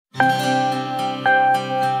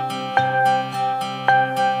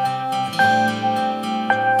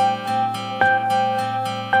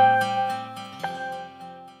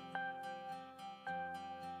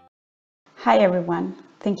Hi everyone,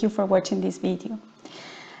 thank you for watching this video.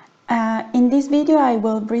 In this video I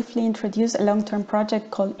will briefly introduce a long-term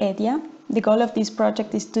project called E.D.I.A. The goal of this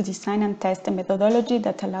project is to design and test a methodology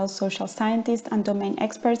that allows social scientists and domain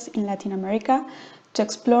experts in Latin America to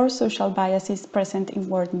explore social biases present in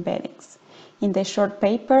word embeddings. In the short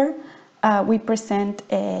paper, we present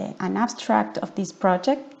an abstract of this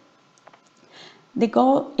project. The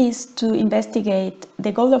goal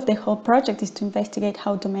of the whole project is to investigate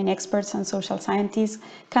how domain experts and social scientists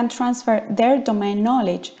can transfer their domain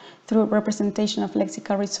knowledge through representation of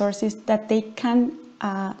lexical resources that they can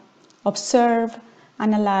observe,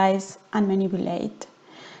 analyze, and manipulate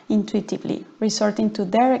intuitively, resorting to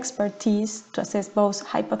their expertise to assess both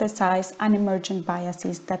hypothesized and emergent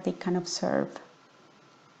biases that they can observe.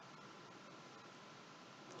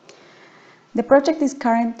 The project is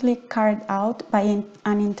currently carried out by an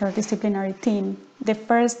interdisciplinary team. The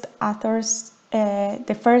first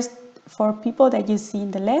four people that you see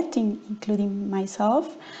in the left, including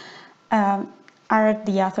myself, are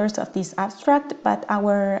the authors of this abstract, but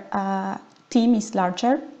our team is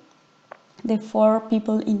larger. The four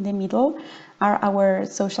people in the middle are our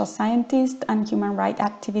social scientists and human rights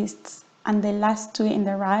activists, and the last two in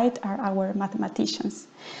the right are our mathematicians.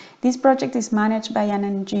 This project is managed by an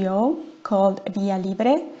NGO called via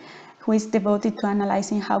Libre, who is devoted to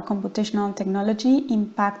analyzing how computational technology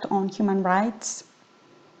impacts on human rights.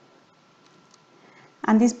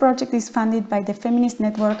 And this project is funded by the Feminist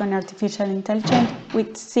Network on Artificial Intelligence,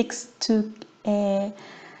 which seeks to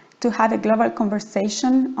have a global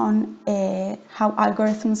conversation on how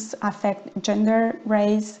algorithms affect gender,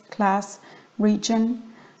 race, class, region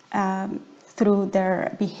through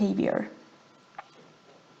their behavior.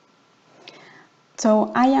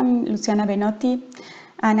 So I am Luciana Benotti,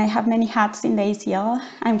 and I have many hats in the ACL.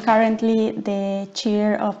 I'm currently the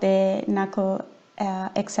chair of the NACL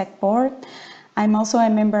exec board. I'm also a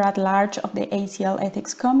member at large of the ACL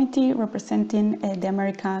ethics committee, representing the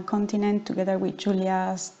American continent together with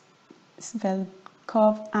Julia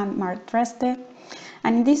Svelkov and Mark Dreste.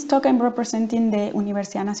 And in this talk, I'm representing the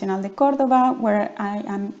Universidad Nacional de Córdoba, where I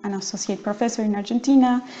am an associate professor in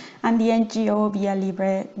Argentina, and the NGO Via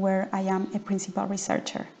Libre, where I am a principal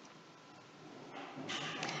researcher.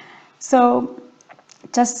 So,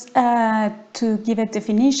 just to give a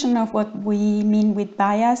definition of what we mean with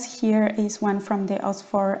bias, here is one from the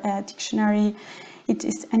Oxford Dictionary. It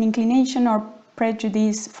is an inclination or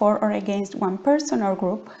prejudice for or against one person or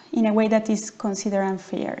group in a way that is considered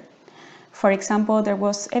unfair. For example, there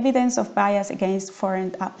was evidence of bias against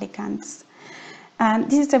foreign applicants. And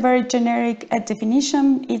this is a very generic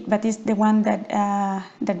definition, but it's the one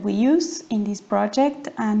that we use in this project.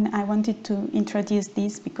 And I wanted to introduce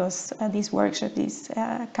this because this workshop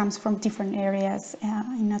comes from different areas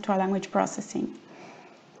in natural language processing.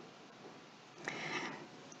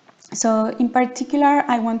 So in particular,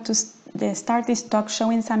 I want to start this talk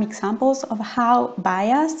showing some examples of how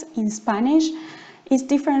bias in Spanish is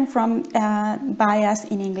different from bias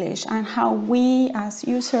in English, and how we as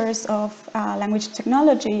users of language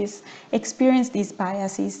technologies experience these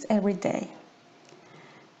biases every day.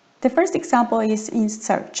 The first example is in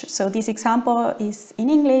search. So this example is in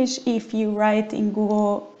English. If you write in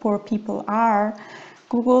Google, poor people are,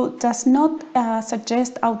 Google does not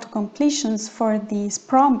suggest autocompletions for this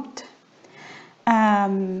prompt.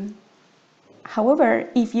 However,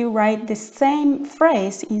 if you write the same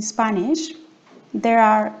phrase in Spanish, there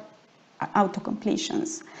are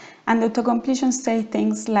autocompletions. And autocompletions say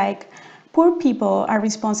things like, poor people are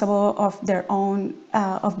responsible of their own,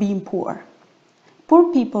 of being poor.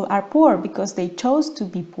 Poor people are poor because they chose to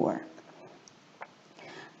be poor.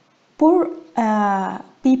 Poor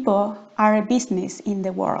people are a business in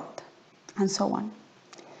the world, and so on.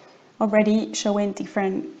 Already showing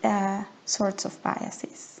different sorts of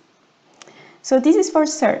biases. So this is for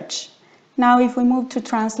search. Now, if we move to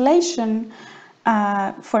translation,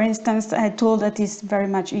 for instance, a tool that is very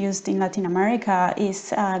much used in Latin America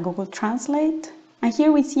is Google Translate. And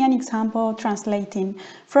here we see an example translating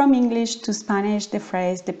from English to Spanish the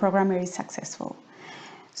phrase, the programmer is successful.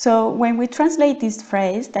 So when we translate this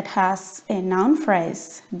phrase that has a noun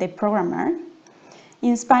phrase, the programmer,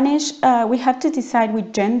 in Spanish we have to decide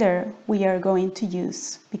which gender we are going to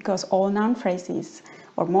use, because all noun phrases,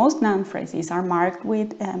 or most noun phrases, are marked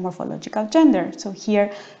with morphological gender. So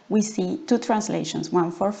here we see two translations,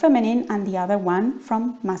 one for feminine and the other one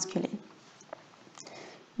from masculine,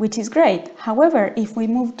 which is great. However, if we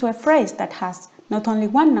move to a phrase that has not only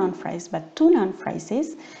one noun phrase, but two noun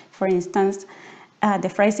phrases, for instance, the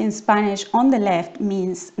phrase in Spanish on the left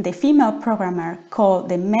means the female programmer called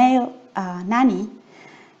the male nanny,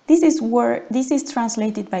 This is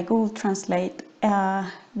translated by Google Translate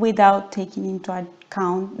without taking into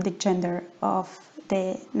account the gender of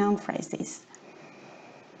the noun phrases.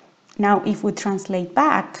 Now, if we translate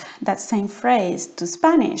back that same phrase to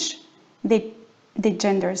Spanish, the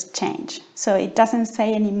genders change. So it doesn't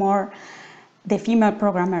say anymore the female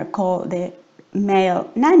programmer called the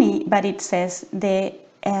male nanny, but it says the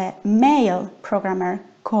male programmer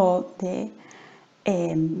called the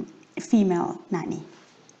female nanny.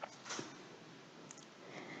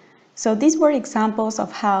 So these were examples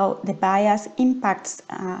of how the bias impacts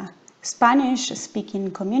Spanish-speaking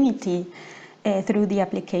community through the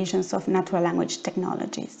applications of natural language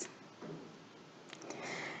technologies.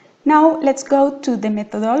 Now let's go to the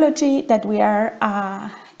methodology that we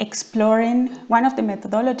are exploring. One of the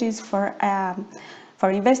methodologies for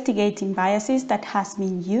investigating biases that has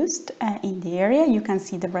been used in the area. You can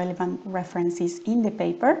see the relevant references in the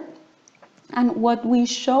paper. And what we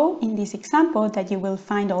show in this example, that you will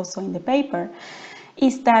find also in the paper,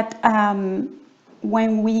 is that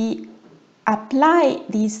when we apply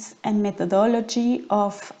this methodology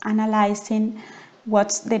of analyzing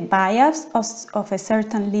what's the bias of a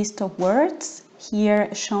certain list of words,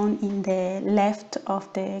 here shown in the left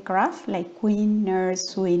of the graph, like queen, nurse,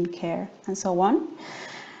 swing, care, and so on.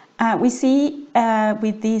 We see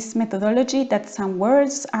with this methodology that some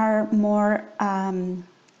words are more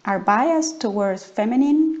are biased towards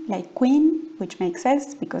feminine, like queen, which makes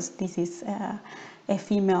sense because this is a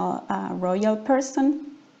female royal person,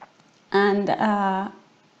 and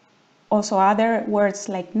also other words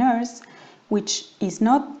like nurse, which is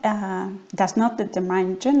not does not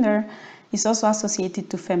determine gender, is also associated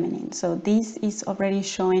to feminine. So this is already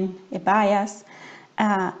showing a bias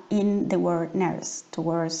in the word nurse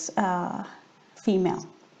towards female.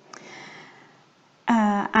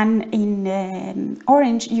 And in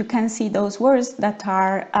orange, you can see those words that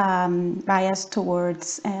are biased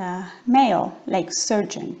towards male, like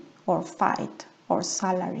surgeon, or fight, or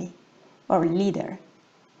salary, or leader.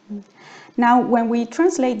 Now, when we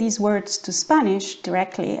translate these words to Spanish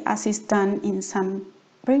directly, as is done in some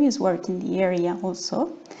previous work in the area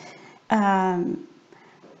also,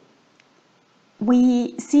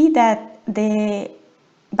 we see that the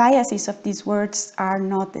biases of these words are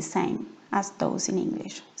not the same as those in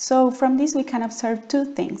English. So from this we can observe two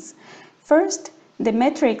things. First, the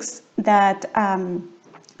metrics that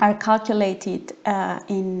are calculated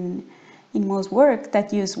in most work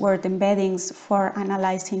that use word embeddings for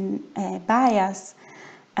analyzing bias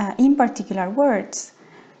in particular words,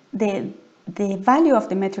 the value of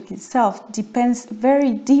the metric itself depends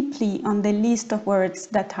very deeply on the list of words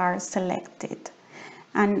that are selected.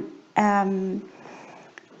 And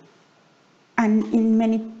in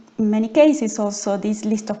many cases also these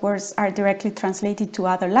list of words are directly translated to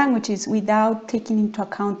other languages without taking into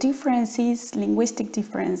account differences, linguistic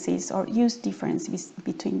differences, or use differences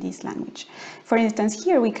between these languages. For instance,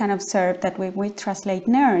 here we can observe that when we translate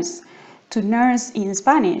nurse to nurse in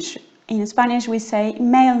Spanish we say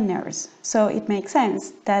male nurse. So it makes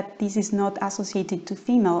sense that this is not associated to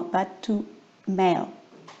female but to male.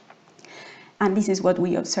 And this is what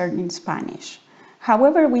we observe in Spanish.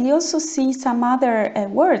 However, we also see some other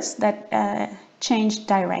words that change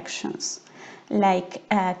directions, like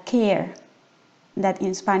care, that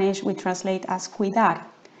in Spanish we translate as cuidar.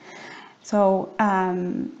 So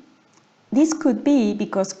this could be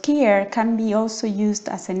because care can be also used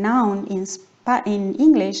as a noun in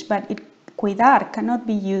English, but cuidar cannot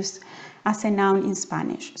be used as a noun in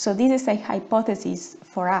Spanish. So this is a hypothesis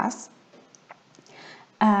for us.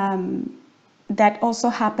 That also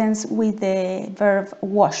happens with the verb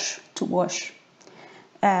wash, to wash.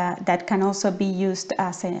 That can also be used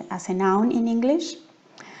as a noun in English.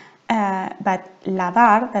 But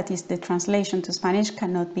lavar, that is the translation to Spanish,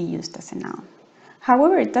 cannot be used as a noun.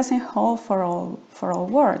 However, it doesn't hold for all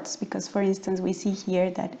words, because for instance we see here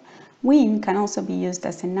that win can also be used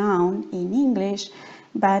as a noun in English,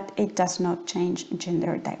 but it does not change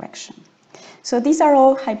gender direction. So these are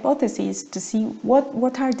all hypotheses to see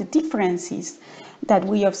what are the differences that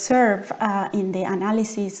we observe in the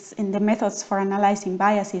analysis, in the methods for analyzing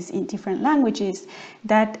biases in different languages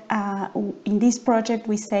that in this project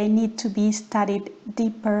we say need to be studied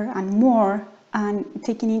deeper and more, and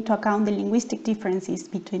taking into account the linguistic differences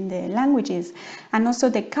between the languages and also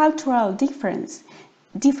the cultural differences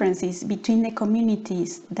between the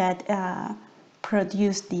communities that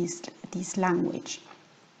produce this language.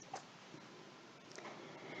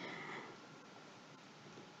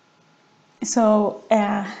 So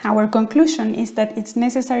our conclusion is that it's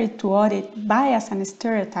necessary to audit bias and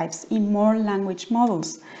stereotypes in more language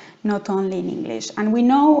models not only in English. And we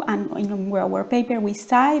know, and in our paper we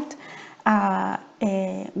cite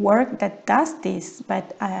work that does this,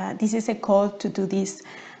 but this is a call to do this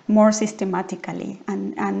more systematically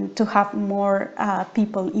and to have more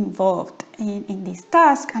people involved in this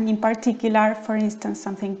task. And in particular, for instance,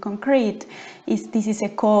 something concrete is this is a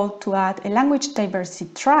call to add a language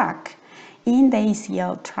diversity track in the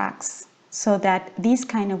ACL tracks, so that these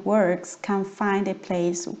kind of works can find a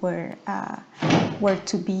place where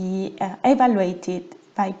to be evaluated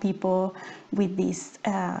by people with these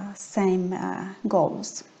same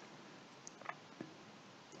goals.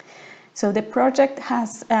 So the project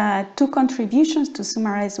has two contributions to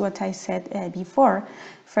summarize what I said before.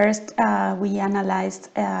 First, we analyzed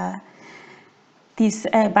these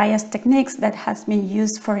bias techniques that has been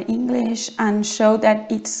used for English and show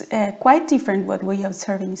that it's quite different what we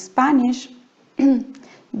observe in Spanish.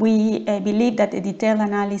 We believe that a detailed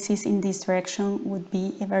analysis in this direction would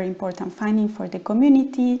be a very important finding for the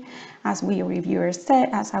community, as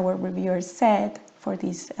our reviewers said for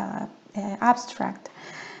this abstract.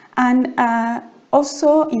 And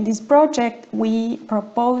also in this project, we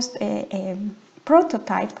proposed a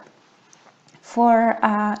prototype for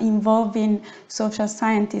involving social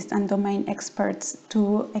scientists and domain experts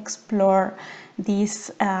to explore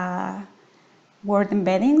these word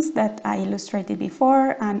embeddings that I illustrated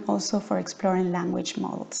before, and also for exploring language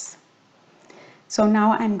models. So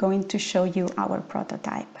now I'm going to show you our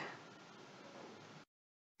prototype.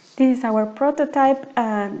 This is our prototype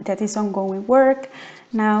that is ongoing work.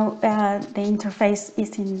 Now the interface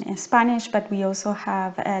is in Spanish, but we also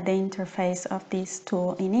have the interface of this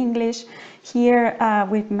tool in English. Here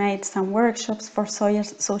we've made some workshops for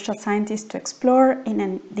social scientists to explore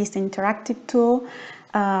in this interactive tool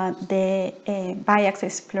the bias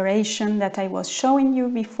exploration that I was showing you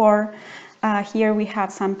before. Here we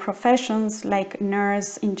have some professions like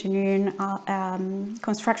nurse, engineering,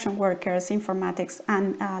 construction workers, informatics,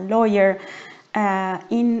 and lawyer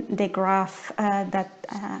in the graph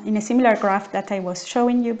in a similar graph that I was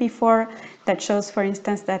showing you before, that shows, for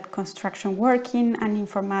instance, that construction working and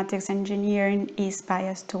informatics engineering is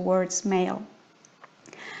biased towards male.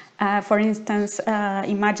 For instance,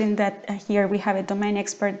 imagine that here we have a domain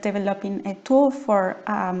expert developing a tool for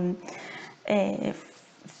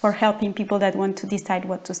helping people that want to decide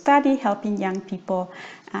what to study, helping young people,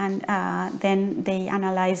 and then they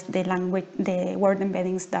analyze the word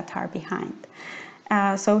embeddings that are behind.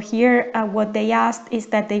 So here what they asked is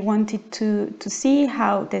that they wanted to see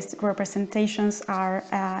how these representations are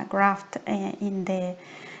graphed in the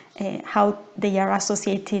how they are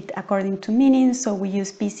associated according to meaning. So we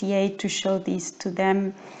use PCA to show this to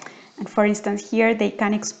them. And for instance, here they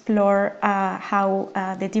can explore how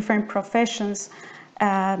the different professions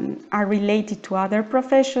are related to other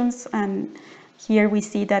professions. And here we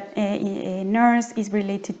see that a nurse is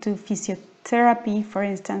related to physiotherapy, for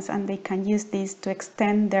instance, and they can use this to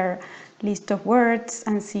extend their list of words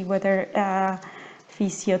and see whether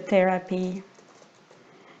physiotherapy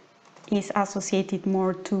is associated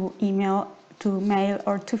more to male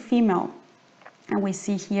or to female. And we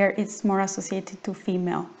see here it's more associated to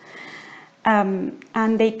female.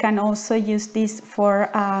 And they can also use this for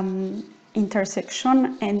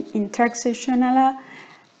intersection and intersectional,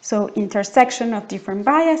 so intersection of different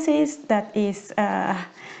biases, that is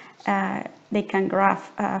they can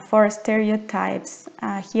graph for stereotypes.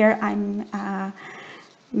 Here I'm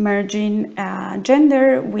merging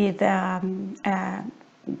gender with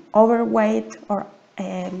overweight, or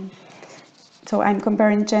so I'm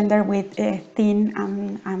comparing gender with thin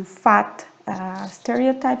and fat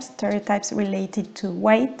stereotypes related to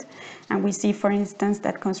weight. And we see, for instance,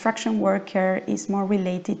 that construction worker is more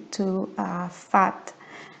related to fat,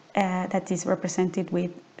 that is represented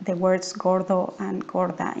with the words gordo and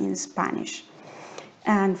gorda in Spanish.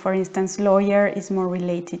 And for instance, lawyer is more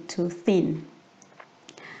related to thin.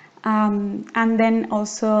 And then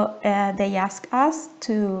also they ask us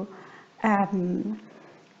to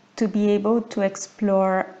be able to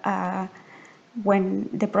explore when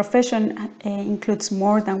the profession includes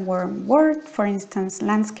more than one word. For instance,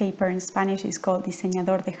 landscaper in Spanish is called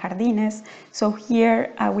diseñador de jardines. So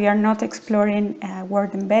here we are not exploring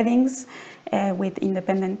word embeddings with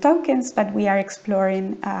independent tokens, but we are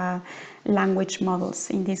exploring language models.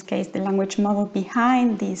 In this case, the language model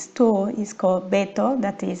behind this tool is called Beto,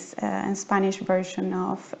 that is a Spanish version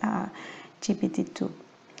of GPT-2.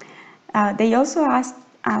 They also asked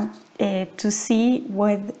to see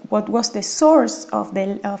what was the source of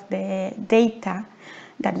the data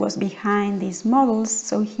that was behind these models.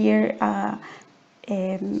 So here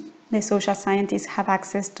the social scientists have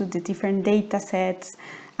access to the different data sets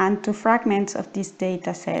and to fragments of these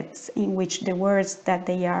data sets in which the words that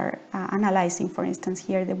they are analyzing, for instance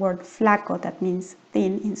here the word flaco, that means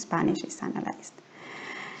thin in Spanish, is analyzed.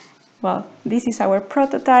 Well, this is our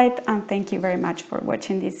prototype, and thank you very much for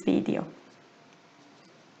watching this video.